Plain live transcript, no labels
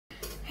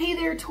Hey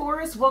there,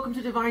 Taurus. Welcome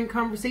to Divine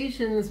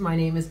Conversations. My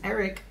name is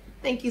Eric.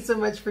 Thank you so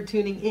much for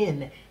tuning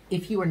in.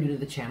 If you are new to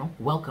the channel,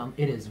 welcome.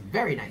 It is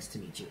very nice to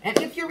meet you. And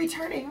if you're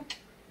returning,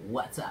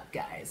 what's up,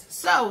 guys?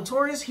 So,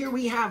 Taurus, here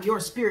we have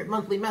your Spirit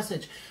Monthly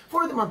message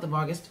for the month of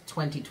August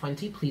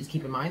 2020. Please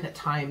keep in mind that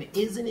time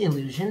is an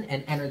illusion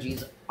and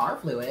energies are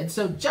fluid.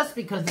 So just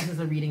because this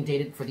is a reading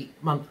dated for the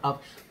month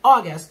of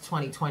August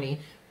 2020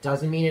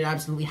 doesn't mean it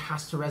absolutely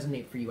has to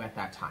resonate for you at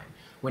that time.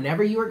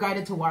 Whenever you are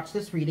guided to watch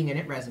this reading and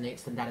it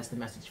resonates, then that is the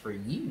message for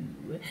you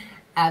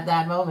at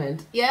that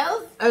moment.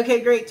 Yes?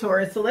 Okay, great,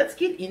 Taurus. So let's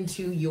get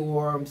into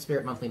your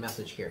Spirit Monthly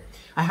message here.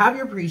 I have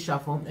your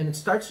pre-shuffle, and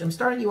I'm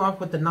starting you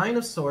off with the Nine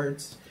of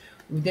Swords.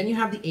 Then you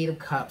have the Eight of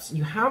Cups.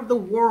 You have the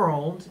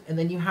World, and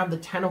then you have the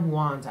Ten of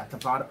Wands at the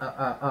bottom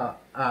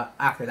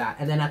after that.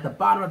 And then at the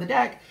bottom of the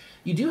deck,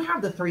 you do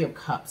have the Three of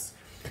Cups.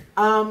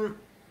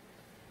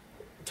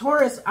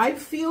 Taurus, I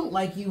feel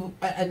like you,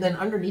 and then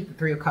underneath the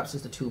Three of Cups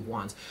is the Two of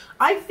Wands.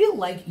 I feel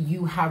like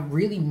you have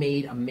really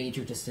made a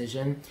major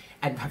decision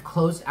and have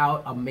closed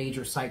out a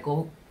major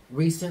cycle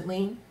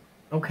recently,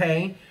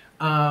 okay?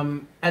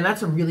 And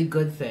that's a really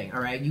good thing,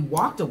 all right? You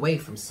walked away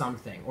from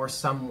something or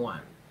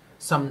someone.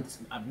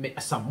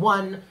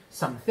 Someone,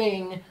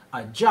 something,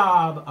 a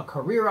job, a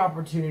career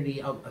opportunity,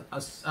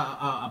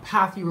 a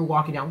path you were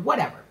walking down,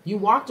 whatever. You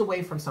walked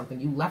away from something,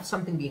 you left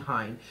something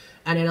behind,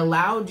 and it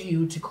allowed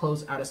you to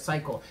close out a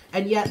cycle.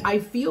 And yet I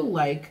feel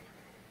like,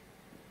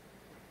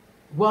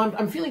 well,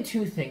 I'm feeling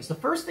two things. The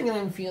first thing that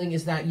I'm feeling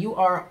is that you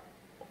are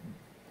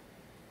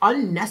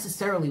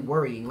unnecessarily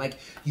worrying. Like,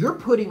 you're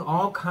putting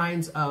all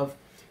kinds of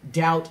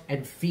doubt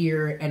and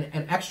fear and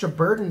extra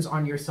burdens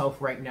on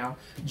yourself right now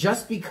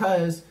just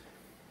because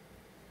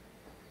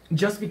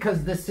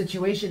this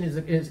situation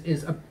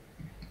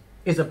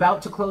is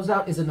about to close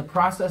out, is in the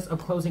process of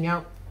closing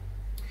out.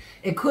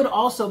 It could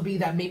also be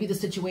that maybe the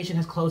situation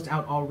has closed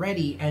out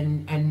already,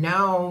 and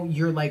now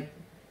you're like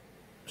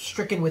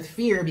stricken with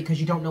fear because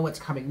you don't know what's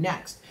coming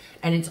next.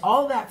 And it's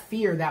all that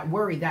fear, that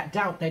worry, that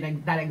doubt, that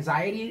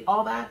anxiety,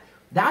 all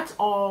that's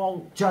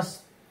all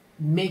just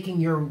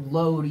making your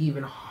load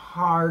even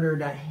harder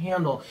to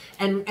handle.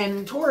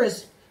 And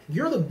Taurus,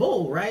 you're the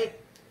bull, right?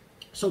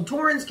 So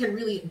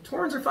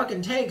Taurans are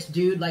fucking tanks,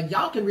 dude. Like,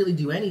 y'all can really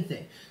do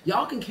anything.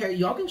 Y'all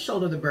can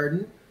shoulder the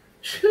burden.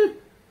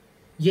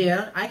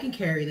 Yeah, I can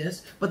carry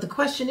this. But the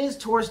question is,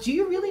 Taurus, do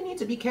you really need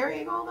to be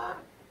carrying all that?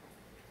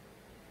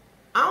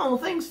 I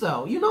don't think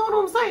so. You know what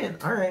I'm saying?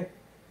 All right.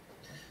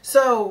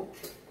 So,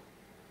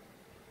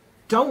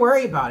 don't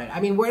worry about it.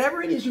 I mean,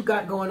 whatever it is you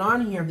got going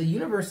on here, the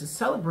universe is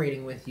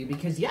celebrating with you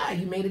because, yeah,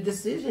 you made a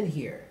decision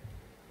here.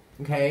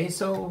 Okay,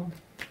 so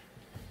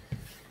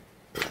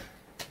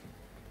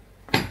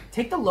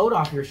take the load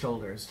off your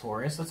shoulders,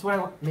 Taurus. That's what I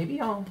want. Maybe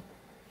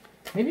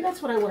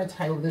that's what I want to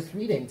title this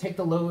reading. Take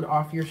the load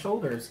off your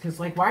shoulders. Because,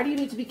 like, why do you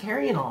need to be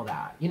carrying all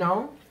that, you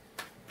know?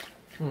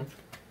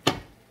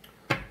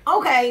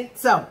 Okay,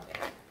 so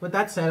with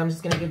that said, I'm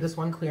just going to give this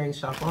one clearing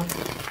shuffle.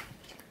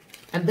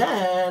 And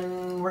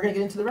then we're going to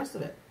get into the rest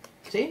of it.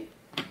 See?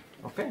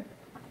 Okay.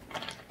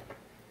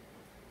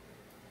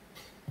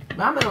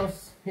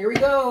 Vámonos. Here we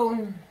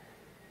go.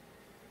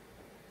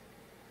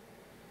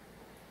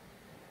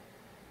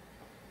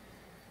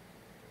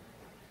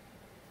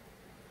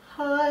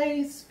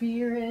 Hi,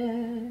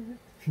 Spirit.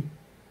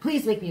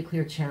 Please make me a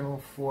clear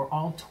channel for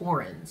all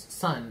Taurans,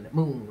 Sun,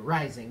 Moon,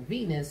 Rising,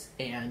 Venus,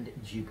 and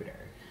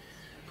Jupiter.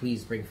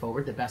 Please bring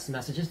forward the best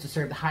messages to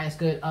serve the highest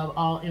good of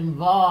all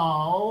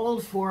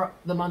involved for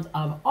the month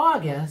of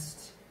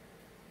August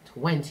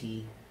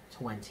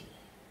 2020.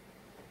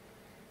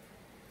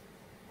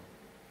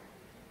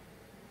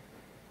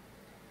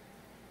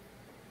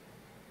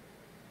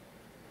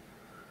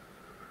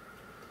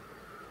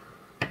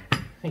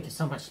 Thank you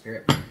so much,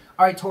 Spirit.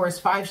 All right, Taurus,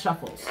 5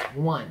 shuffles.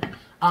 1.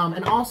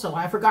 And also,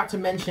 I forgot to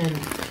mention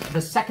the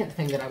second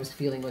thing that I was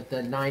feeling with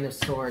the Nine of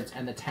Swords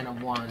and the Ten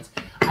of Wands.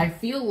 I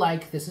feel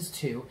like, this is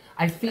 2,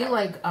 I feel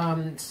like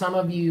some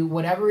of you,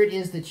 whatever it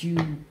is that you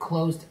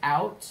closed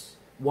out,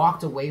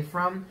 walked away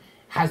from,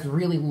 has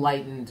really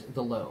lightened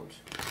the load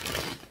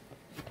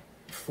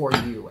for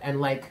you. And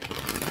like,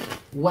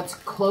 what's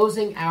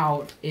closing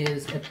out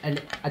is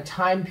a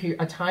time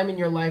in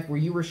your life where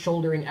you were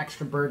shouldering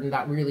extra burden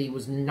that really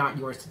was not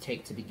yours to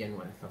take to begin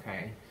with,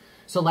 okay?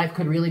 So life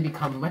could really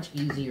become much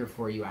easier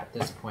for you at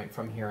this point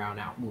from here on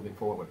out, moving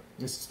forward.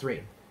 This is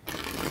 3.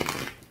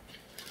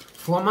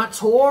 For my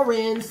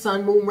Taurans,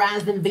 Sun, Moon,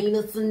 Rising,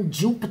 Venus, and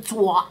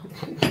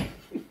Jupiter.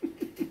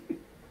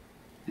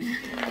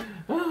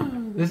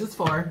 This is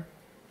 4.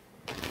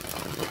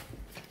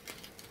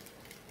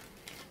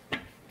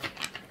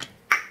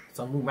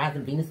 Sun, Moon,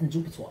 Rising, Venus, and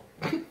Jupiter.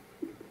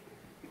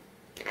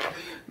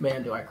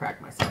 Man, do I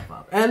crack myself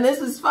up. And this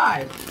is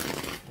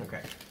 5.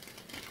 Okay.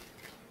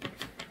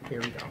 Here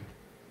we go.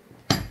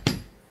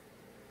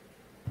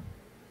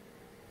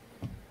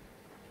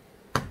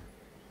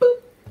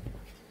 Boop.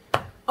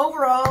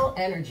 Overall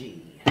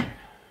energy.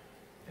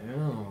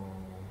 Oh.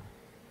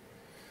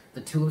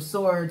 The Two of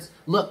Swords.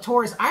 Look,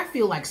 Taurus, I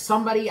feel like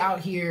somebody out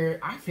here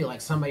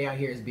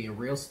is being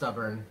real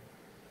stubborn.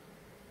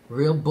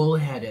 real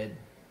bullheaded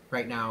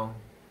right now.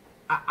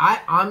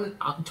 I'm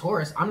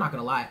Taurus, I'm not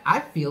going to lie. I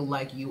feel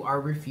like you are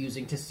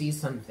refusing to see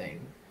something.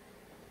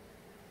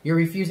 You're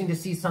refusing to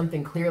see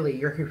something clearly.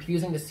 You're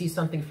refusing to see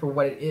something for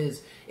what it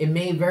is. It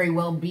may very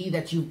well be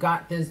that you've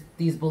got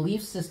these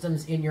belief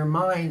systems in your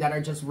mind that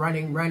are just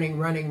running,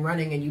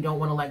 and you don't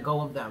want to let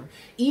go of them.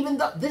 Even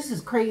though, this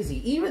is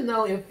crazy, even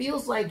though it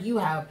feels like you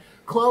have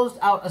closed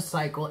out a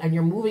cycle and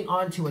you're moving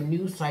on to a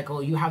new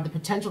cycle, you have the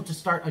potential to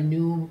start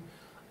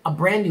a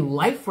brand new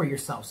life for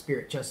yourself,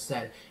 Spirit just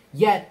said.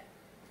 Yet,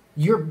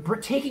 you're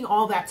taking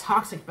all that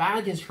toxic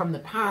baggage from the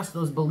past,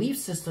 those belief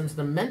systems,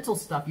 the mental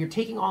stuff, you're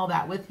taking all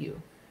that with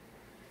you.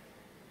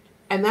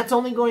 And that's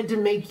only going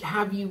to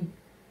have you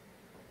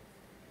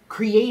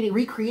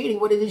recreating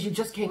what it is you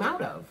just came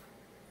out of.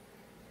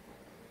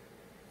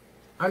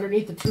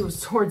 Underneath the Two of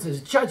Swords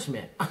is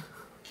judgment.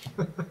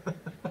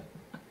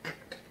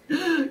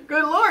 Good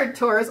Lord,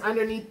 Taurus.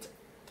 Underneath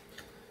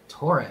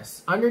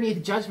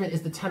judgment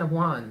is the Ten of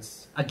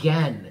Wands.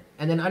 Again.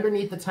 And then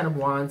underneath the Ten of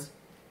Wands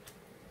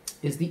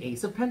is the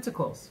Ace of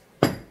Pentacles.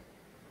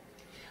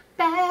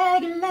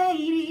 Bag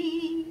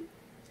lady,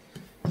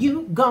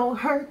 you gon'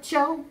 hurt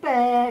your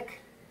back,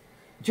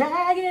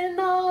 dragging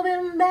all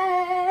them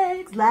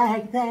bags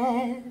like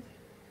that.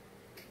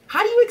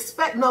 How do you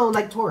expect, no,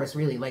 like Taurus,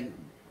 really, like,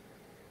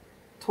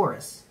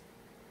 Taurus,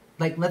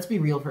 like, let's be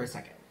real for a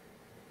second.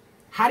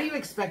 How do you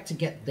expect to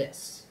get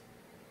this,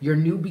 your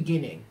new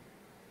beginning,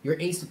 your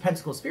Ace of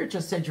Pentacles? Spirit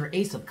just said your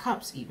Ace of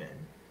Cups even.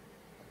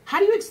 How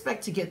do you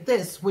expect to get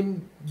this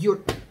when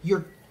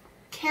you're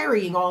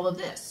carrying all of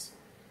this?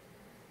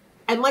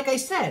 And like I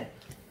said,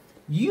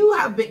 you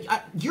have the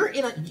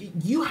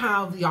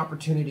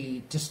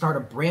opportunity to start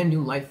a brand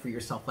new life for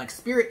yourself. Like,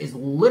 Spirit is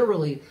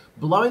literally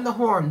blowing the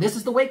horn. This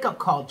is the wake-up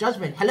call.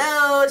 Judgment.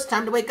 Hello, it's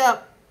time to wake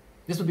up.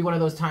 This would be one of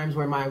those times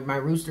where my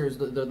roosters,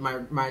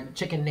 my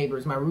chicken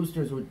neighbors, my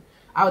roosters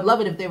I would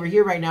love it if they were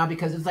here right now,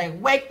 because it's like,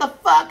 wake the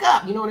fuck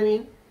up. You know what I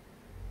mean?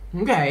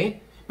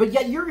 Okay. But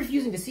yet you're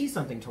refusing to see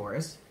something,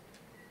 Taurus.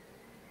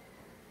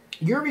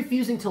 You're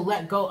refusing to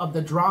let go of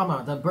the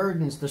drama, the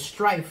burdens, the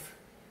strife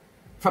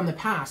from the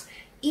past.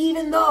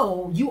 Even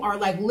though you are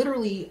like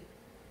literally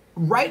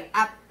right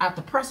at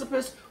the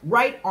precipice,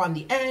 right on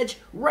the edge,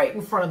 right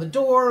in front of the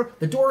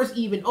door is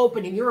even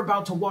open and you're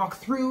about to walk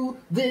through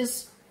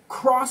this,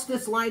 cross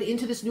this line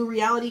into this new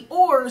reality,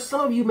 or some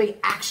of you may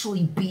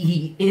actually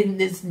be in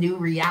this new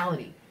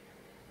reality.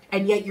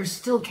 And yet you're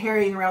still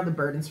carrying around the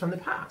burdens from the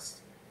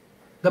past.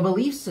 The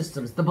belief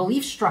systems, the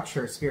belief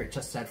structure, Spirit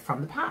just said, from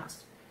the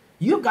past.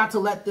 You've got to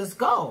let this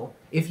go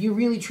if you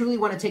really truly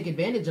want to take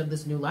advantage of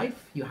this new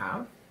life you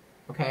have.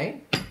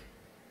 Okay?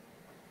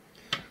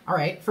 All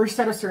right, first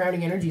set of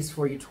surrounding energies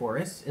for you,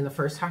 Taurus. In the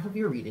first half of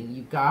your reading,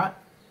 you've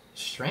got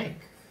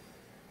strength.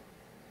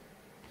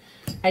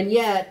 And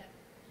yet,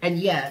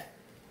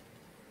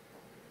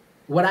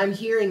 what I'm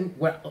hearing,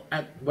 what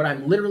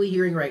I'm literally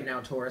hearing right now,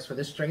 Taurus, for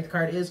this strength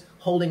card is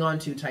holding on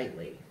too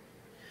tightly.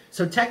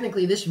 So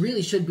technically, this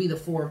really should be the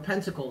Four of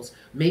Pentacles.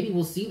 Maybe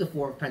we'll see the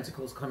Four of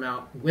Pentacles come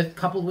out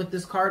coupled with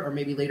this card, or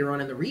maybe later on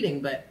in the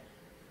reading, but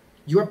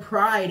your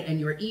pride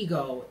and your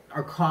ego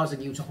are causing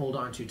you to hold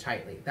on too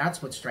tightly.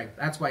 That's what strength,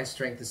 that's why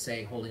strength is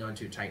saying holding on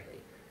too tightly.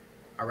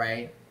 All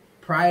right?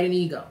 Pride and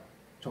ego,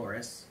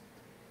 Taurus.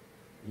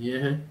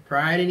 Yeah,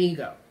 pride and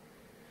ego.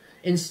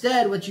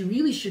 Instead, what you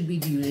really should be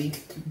doing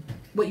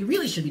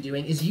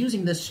is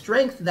using the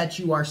strength that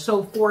you are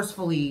so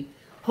forcefully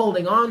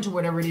holding on to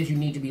whatever it is you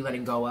need to be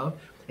letting go of,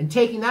 and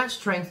taking that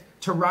strength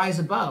to rise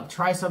above,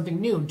 try something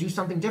new, do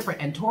something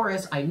different. And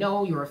Taurus, I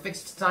know you're a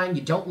fixed sign,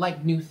 you don't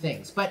like new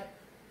things, but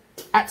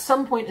at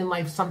some point in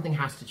life, something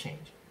has to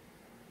change.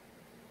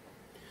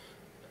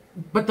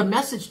 But the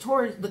message,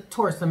 Taurus,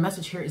 the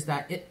message here is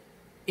that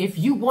if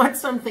you want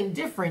something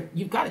different,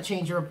 you've got to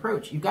change your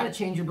approach. You've got to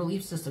change your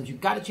belief systems.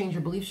 You've got to change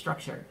your belief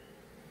structure.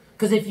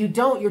 Because if you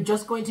don't, you're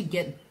just going to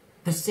get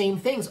the same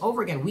things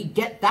over again. We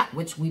get that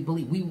which we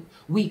believe.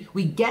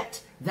 We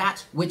get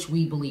that which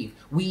we believe.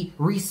 We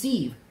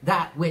receive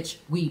that which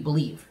we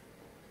believe.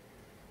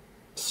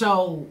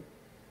 So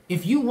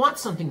if you want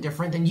something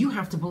different, then you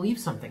have to believe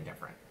something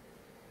different.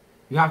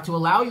 You have to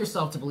allow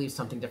yourself to believe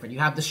something different. You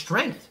have the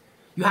strength.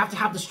 You have to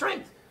have the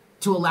strength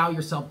to allow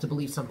yourself to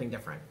believe something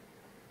different.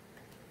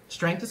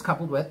 Strength is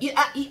coupled with,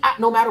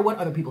 no matter what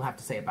other people have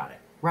to say about it.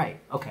 Right,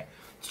 okay.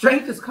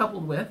 Strength is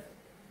coupled with,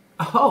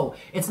 oh,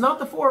 it's not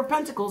the Four of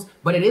Pentacles,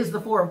 but it is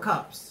the Four of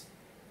Cups.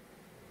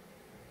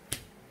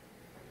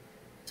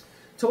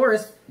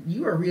 Taurus,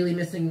 you are really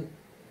missing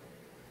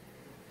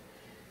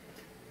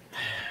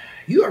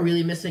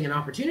an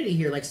opportunity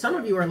here. Like, some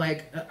of you are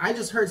like, I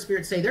just heard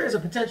Spirit say there is a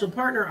potential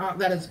partner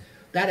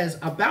that is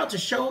about to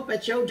show up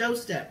at your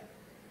doorstep,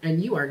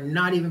 and you are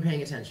not even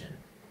paying attention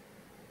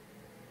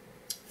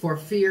for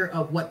fear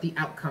of what the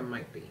outcome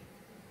might be.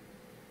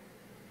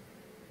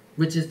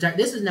 Which is,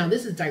 this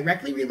is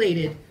directly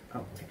related.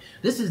 Oh, okay.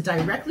 This is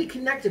directly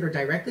connected or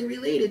directly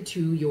related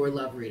to your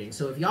love reading.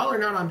 So if y'all are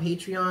not on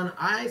Patreon,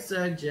 I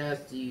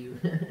suggest you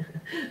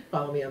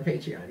follow me on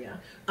Patreon, yeah.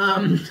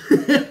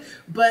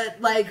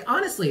 But like,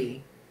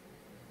 honestly,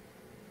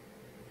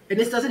 And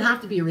this doesn't have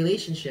to be a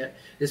relationship.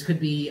 This could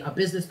be a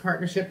business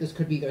partnership. This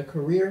could be a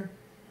career.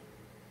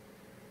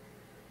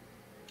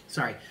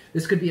 Sorry.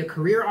 This could be a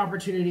career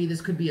opportunity.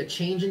 This could be a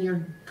change in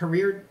your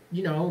career,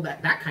 you know,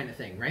 that kind of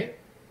thing, right?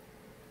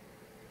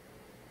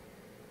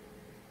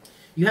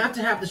 You have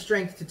to have the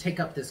strength to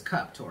take up this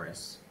cup,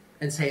 Taurus,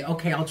 and say,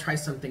 okay, I'll try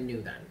something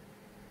new then.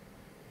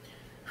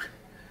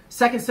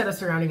 Second set of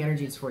surrounding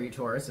energies for you,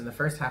 Taurus, in the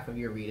first half of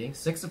your reading.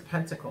 6 of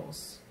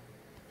Pentacles.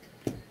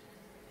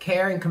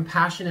 Care and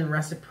compassion and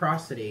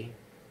reciprocity.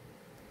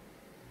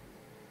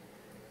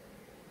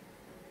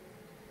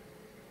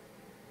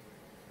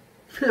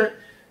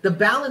 The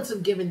balance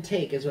of give and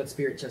take is what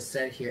Spirit just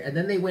said here. And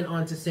then they went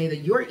on to say that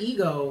your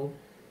ego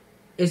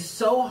is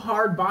so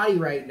hard body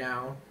right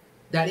now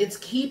that it's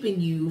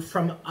keeping you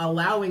from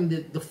allowing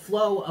the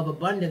flow of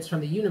abundance from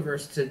the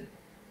universe to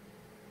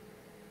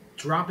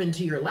drop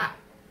into your lap.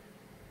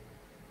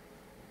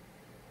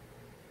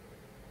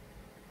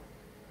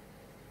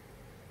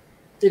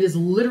 It is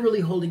literally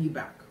holding you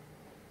back.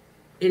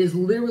 It is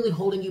literally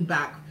holding you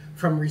back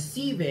from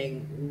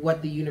receiving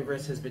what the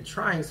universe has been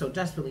trying so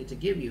desperately to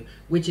give you,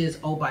 which is,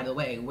 oh, by the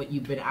way, what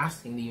you've been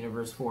asking the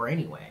universe for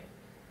anyway.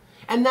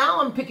 And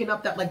now I'm picking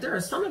up that, like, there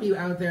are some of you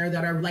out there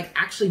that are, like,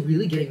 actually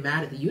really getting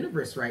mad at the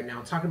universe right now,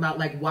 talking about,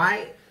 like,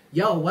 why,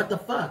 yo, what the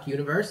fuck,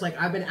 universe? Like,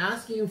 I've been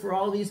asking you for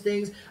all these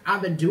things.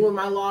 I've been doing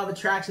my law of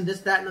attraction,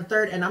 this, that, and the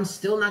third, and I'm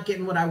still not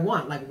getting what I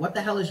want. Like, what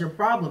the hell is your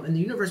problem? And the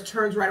universe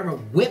turns right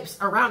around, whips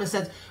around and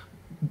says,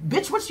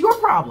 bitch, what's your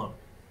problem?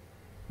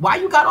 Why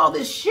you got all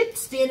this shit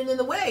standing in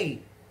the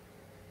way?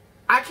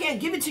 I can't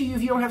give it to you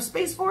if you don't have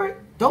space for it.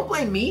 Don't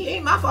blame me. It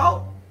ain't my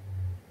fault.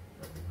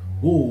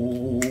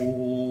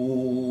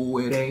 Oh,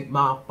 it ain't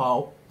my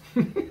fault.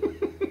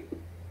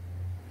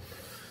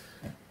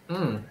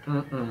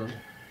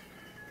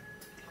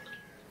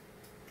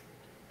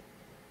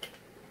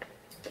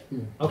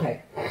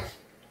 Okay.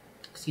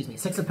 Excuse me.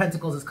 6 of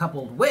Pentacles is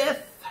coupled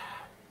with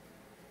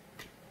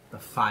the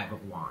 5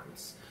 of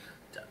Wands.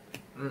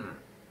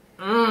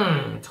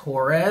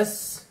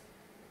 Taurus.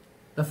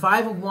 The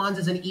 5 of Wands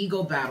is an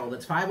ego battle. The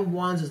 5 of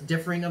Wands is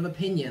differing of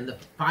opinion. The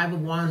 5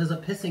 of Wands is a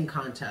pissing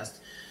contest.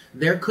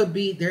 There could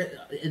be,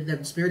 the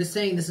Spirit is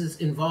saying this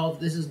is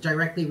involved, this is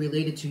directly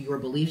related to your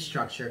belief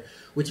structure,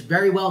 which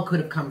very well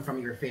could have come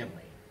from your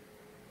family.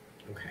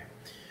 Okay.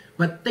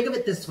 But think of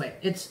it this way.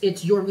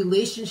 It's your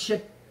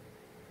relationship.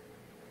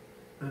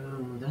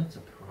 Oh, that's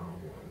a problem.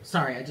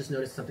 Sorry, I just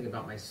noticed something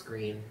about my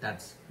screen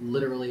that's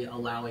literally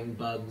allowing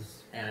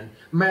bugs and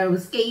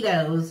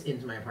mosquitoes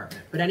into my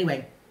apartment. But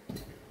anyway,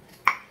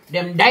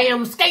 them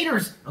damn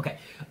skaters. Okay.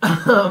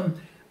 The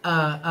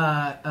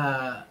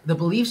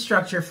belief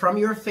structure from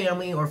your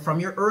family or from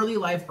your early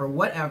life or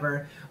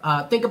whatever.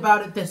 Think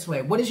about it this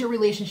way. What is your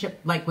relationship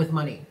like with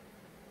money?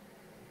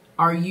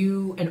 Are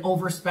you an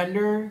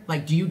overspender?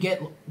 Like, do you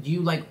get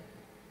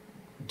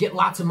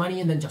lots of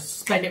money and then just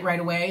spend it right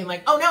away? And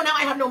like, oh no, now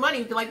I have no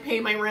money to like pay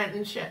my rent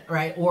and shit,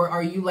 right? Or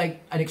are you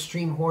like an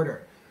extreme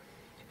hoarder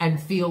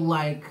and feel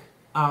like,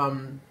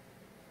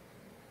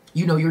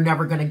 you know, you're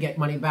never going to get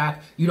money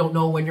back. You don't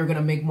know when you're going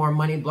to make more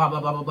money, blah, blah,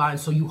 blah, blah, blah. And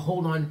so you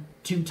hold on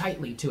too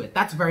tightly to it.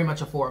 That's very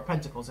much a 4 of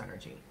Pentacles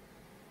energy.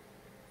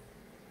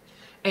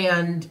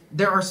 And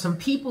there are some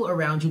people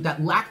around you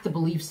that lack the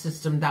belief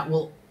system that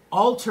will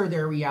alter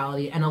their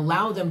reality and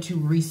allow them to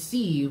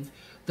receive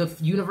the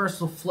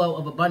universal flow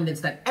of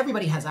abundance that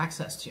everybody has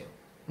access to.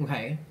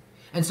 Okay?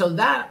 And so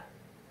that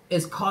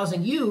is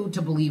causing you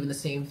to believe in the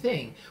same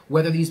thing,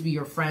 whether these be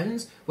your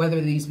friends, whether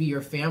these be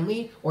your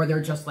family, or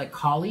they're just like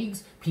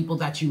colleagues, people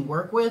that you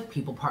work with,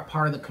 people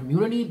part of the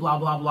community, blah,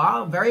 blah,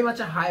 blah. Very much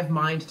a hive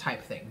mind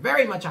type thing.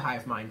 Very much a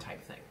hive mind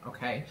type thing,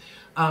 okay?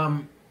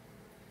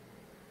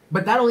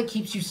 But that only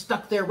keeps you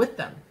stuck there with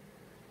them.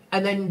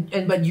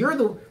 But you're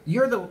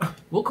the,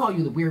 we'll call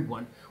you the weird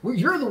one.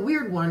 You're the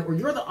weird one, or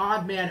you're the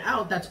odd man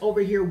out that's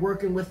over here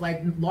working with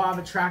like law of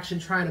attraction,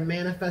 trying to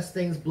manifest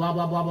things, blah,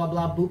 blah, blah, blah,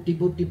 blah,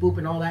 boop-de-boop-de-boop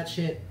and all that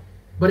shit.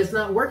 But it's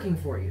not working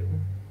for you.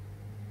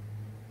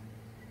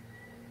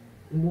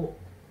 Well,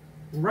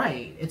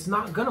 right. It's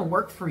not going to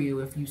work for you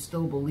if you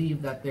still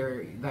believe that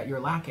you're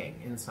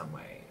lacking in some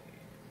way.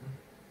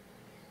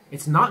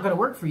 It's not going to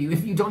work for you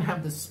if you don't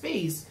have the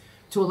space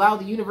to allow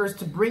the universe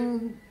to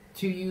bring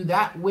to you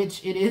that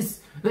which it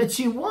is that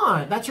you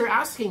want, that you're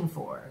asking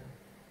for.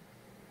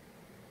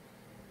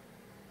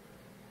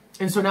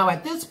 And so now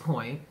at this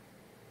point,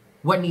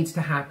 what needs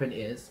to happen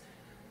is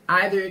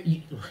either,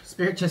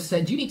 Spirit just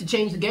said, you need to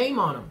change the game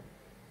on them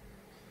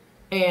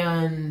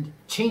and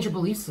change your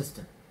belief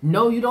system.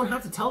 No, you don't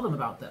have to tell them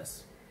about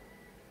this.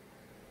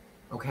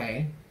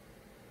 Okay?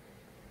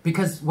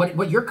 Because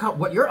what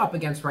you're up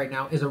against right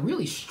now is a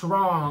really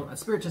strong,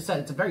 Spirit just said,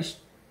 it's a very,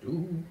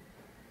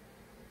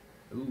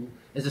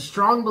 is a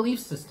strong belief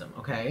system,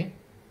 okay?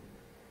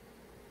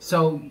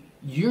 So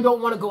you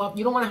don't want to go up,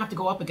 you don't want to have to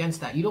go up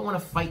against that. You don't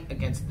want to fight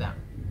against them.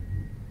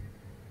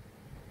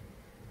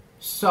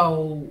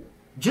 So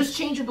just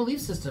change your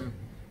belief system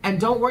and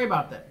don't worry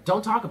about that.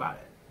 Don't talk about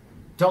it.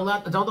 Don't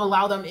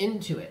allow them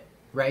into it,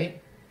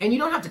 right? And you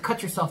don't have to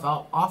cut yourself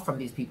off from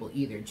these people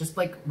either. Just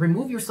like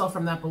remove yourself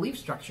from that belief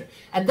structure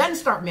and then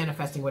start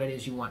manifesting what it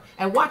is you want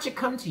and watch it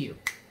come to you.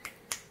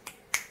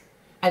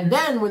 And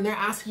then when they're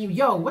asking you,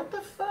 yo, what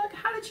the fuck?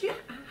 How did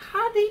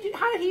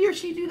he or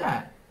she do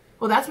that?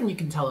 Well, that's when you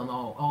can tell them,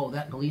 oh,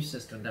 that belief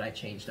system that I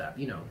changed up,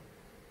 you know,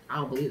 I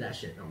don't believe that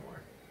shit no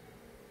more.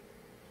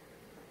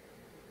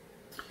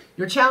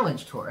 Your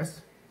challenge,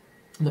 Taurus,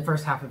 in the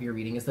first half of your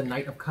reading is the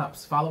Knight of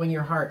Cups, following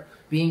your heart,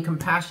 being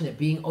compassionate,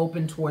 being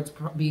open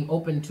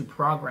to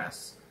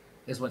progress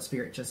is what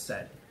Spirit just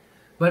said.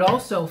 But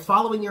also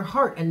following your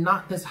heart and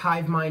not this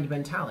hive mind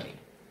mentality.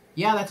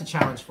 Yeah, that's a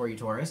challenge for you,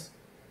 Taurus.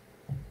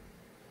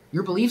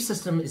 Your belief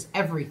system is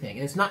everything.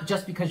 And it's not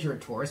just because you're a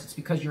Taurus, it's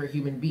because you're a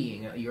human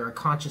being. You're a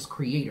conscious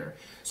creator.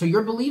 So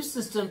your belief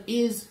system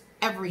is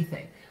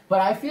everything.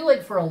 But I feel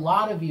like for a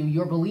lot of you,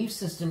 your belief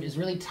system is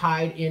really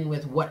tied in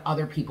with what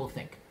other people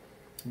think.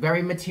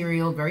 Very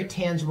material, very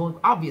tangible.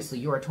 Obviously,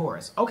 you're a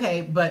Taurus.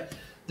 Okay, but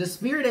the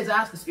Spirit is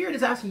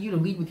asking you to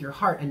lead with your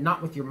heart and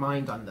not with your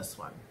mind on this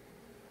one.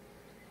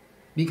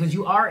 Because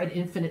you are an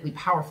infinitely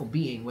powerful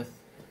being with,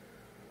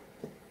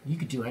 you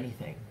could do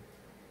anything.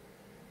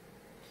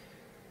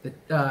 Knight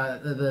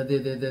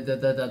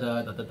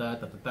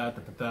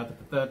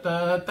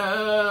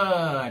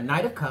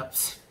of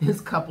Cups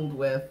is coupled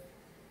with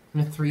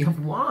the Three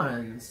of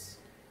Wands.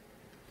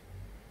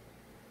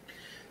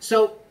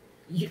 So,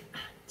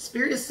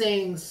 Spirit is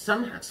saying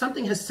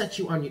something has set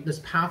you on this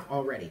path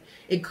already.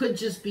 It could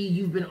just be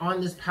you've been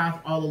on this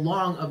path all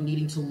along of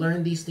needing to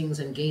learn these things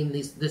and gain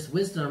this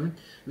wisdom.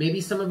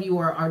 Maybe some of you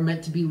are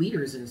meant to be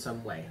leaders in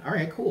some way. All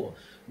right, cool.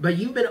 But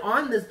you've been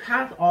on this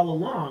path all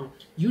along.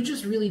 You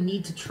just really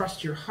need to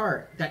trust your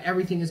heart that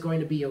everything is going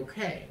to be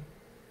okay.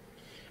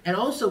 And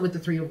also with the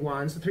Three of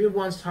Wands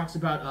talks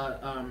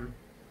about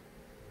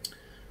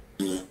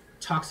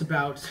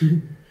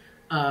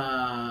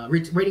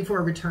waiting for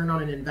a return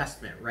on an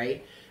investment,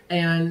 right?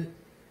 And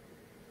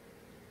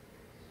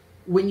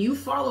when you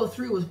follow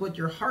through with what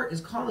your heart is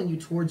calling you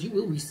towards, you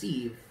will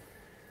receive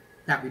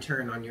that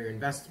return on your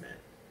investment.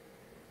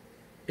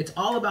 It's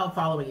all about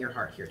following your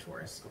heart here,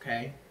 Taurus,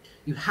 okay?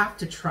 You have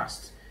to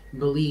trust,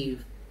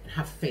 believe, and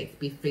have faith.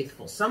 Be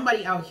faithful.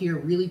 Somebody out here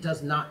really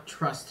does not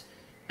trust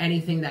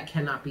anything that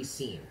cannot be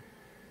seen.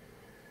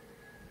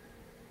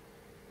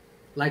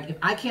 Like, if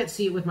I can't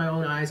see it with my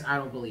own eyes, I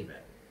don't believe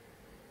it.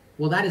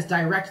 Well, that is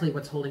directly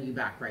what's holding you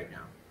back right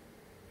now.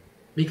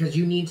 Because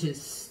you need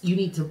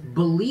to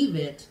believe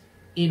it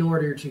in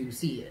order to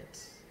see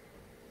it.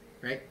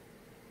 Right?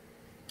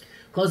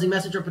 Closing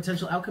message or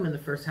potential outcome in the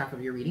first half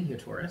of your reading here,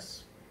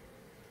 Taurus.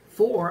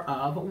 Four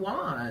of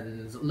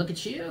Wands. Look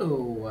at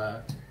you.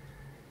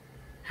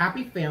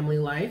 Happy family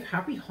life,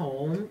 happy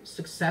home,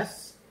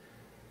 success,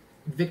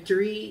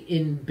 victory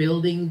in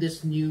building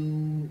this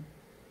new,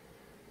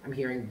 I'm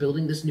hearing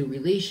building this new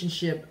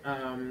relationship,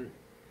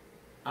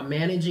 a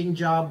managing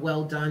job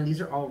well done.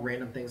 These are all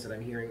random things that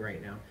I'm hearing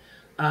right now.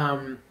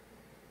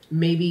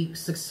 Maybe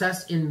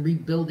success in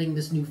rebuilding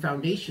this new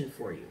foundation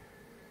for you.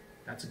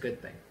 That's a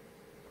good thing.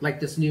 Like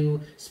this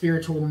new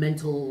spiritual,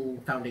 mental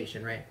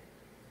foundation, right?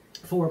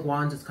 Four of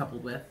Wands is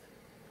coupled with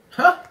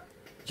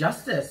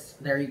Justice.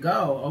 There you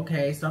go.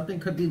 Okay, something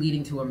could be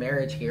leading to a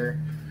marriage here.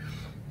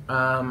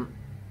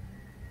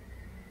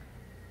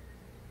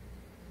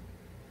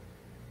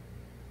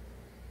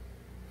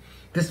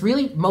 This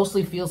really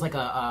mostly feels like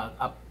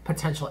a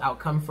potential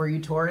outcome for you,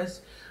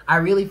 Taurus. I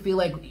really feel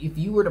like if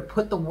you were to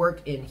put the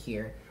work in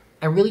here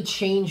and really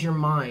change your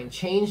mind,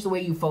 change the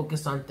way you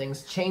focus on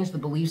things, change the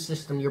belief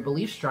system, your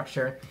belief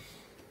structure,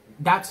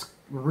 that's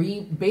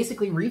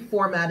basically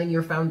reformatting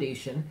your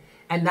foundation,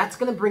 and that's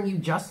going to bring you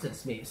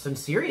justice, maybe some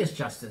serious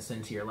justice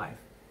into your life,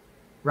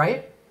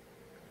 right?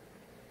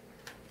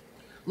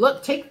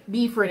 Look, take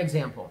me for an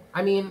example.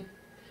 I mean,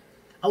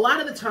 a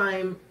lot of the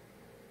time,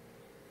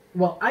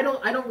 well, I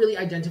don't really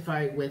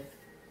identify with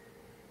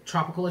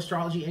tropical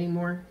astrology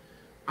anymore.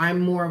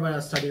 I'm more of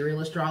a sidereal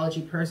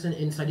astrology person.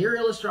 In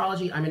sidereal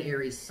astrology, I'm an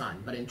Aries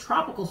sun, but in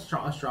tropical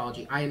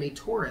astrology, I am a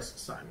Taurus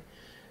sun.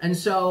 And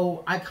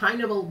so I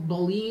kind of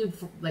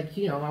believe, like,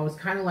 you know, I was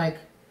kind of like,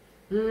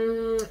 I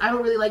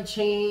don't really like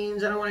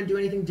change. I don't want to do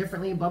anything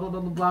differently, blah, blah, blah,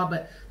 blah, blah.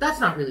 But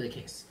that's not really the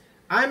case.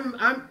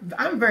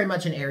 I'm very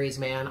much an Aries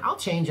man. I'll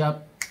change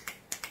up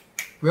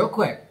real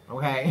quick,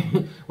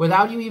 okay?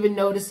 Without you even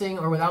noticing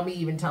or without me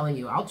even telling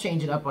you. I'll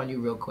change it up on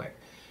you real quick.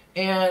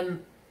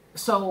 And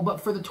so,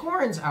 but for the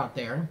Taurans out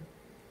there,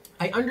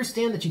 I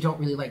understand that you don't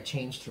really like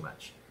change too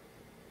much.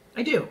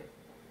 I do.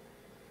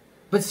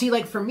 But see,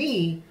 like for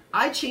me,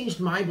 I changed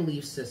my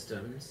belief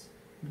system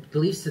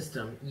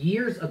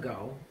years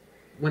ago.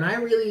 When I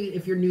really,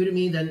 if you're new to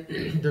me, then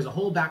there's a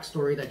whole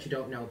backstory that you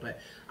don't know,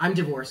 but I'm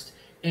divorced,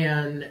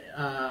 and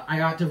I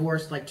got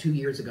divorced like 2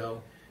 years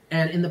ago.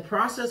 And in the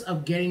process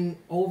of getting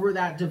over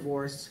that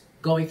divorce,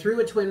 going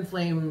through a twin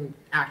flame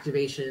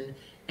activation,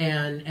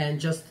 and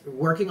just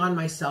working on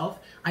myself,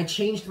 I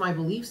changed my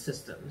belief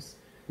systems,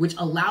 which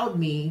allowed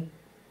me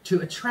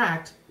to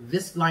attract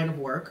this line of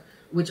work,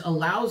 which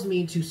allows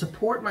me to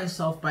support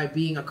myself by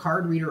being a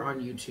card reader on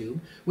YouTube,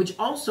 which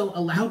also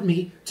allowed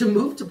me to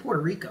move to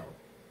Puerto Rico.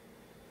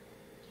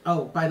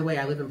 Oh, by the way,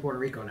 I live in Puerto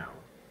Rico now.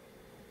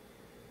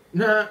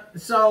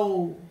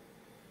 So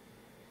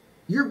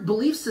your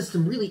belief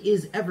system really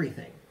is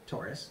everything,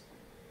 Taurus.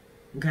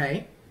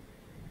 Okay?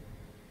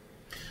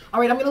 All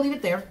right, I'm going to leave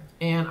it there,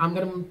 and I'm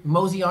going to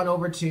mosey on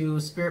over to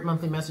Spirit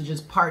Monthly Messages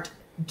Part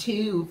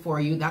 2 for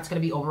you. That's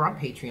going to be over on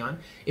Patreon.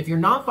 If you're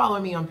not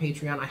following me on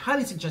Patreon, I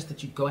highly suggest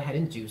that you go ahead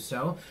and do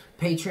so.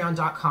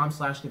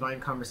 Patreon.com/Divine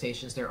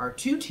Conversations. There are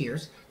 2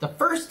 tiers. The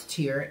first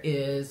tier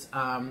is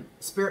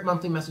Spirit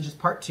Monthly Messages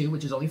Part 2,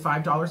 which is only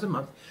 $5 a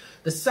month.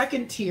 The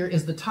second tier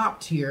is the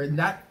top tier, and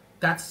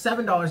that's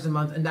 $7 a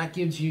month, and that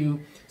gives you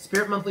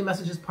Spirit Monthly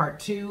Messages Part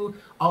 2,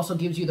 also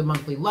gives you the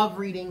monthly love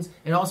readings.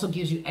 It also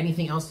gives you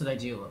anything else that I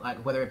do, like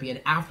whether it be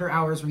an after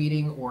hours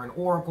reading or an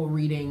oracle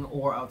reading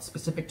or a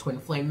specific twin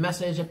flame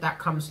message if that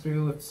comes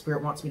through, if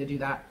Spirit wants me to do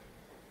that.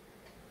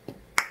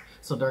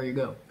 So there you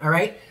go. All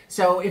right.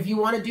 So if you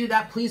want to do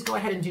that, please go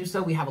ahead and do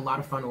so. We have a lot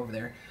of fun over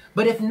there.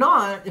 But if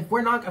not, if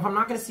I'm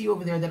not going to see you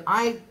over there, then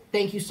I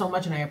thank you so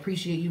much and I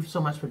appreciate you so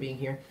much for being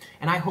here.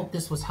 And I hope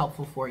this was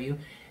helpful for you.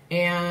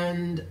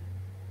 And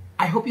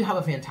I hope you have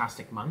a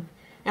fantastic month.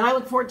 And I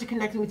look forward to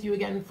connecting with you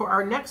again for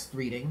our next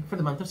reading for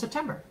the month of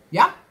September.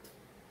 Yeah?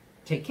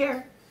 Take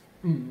care.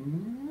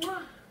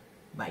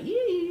 Bye.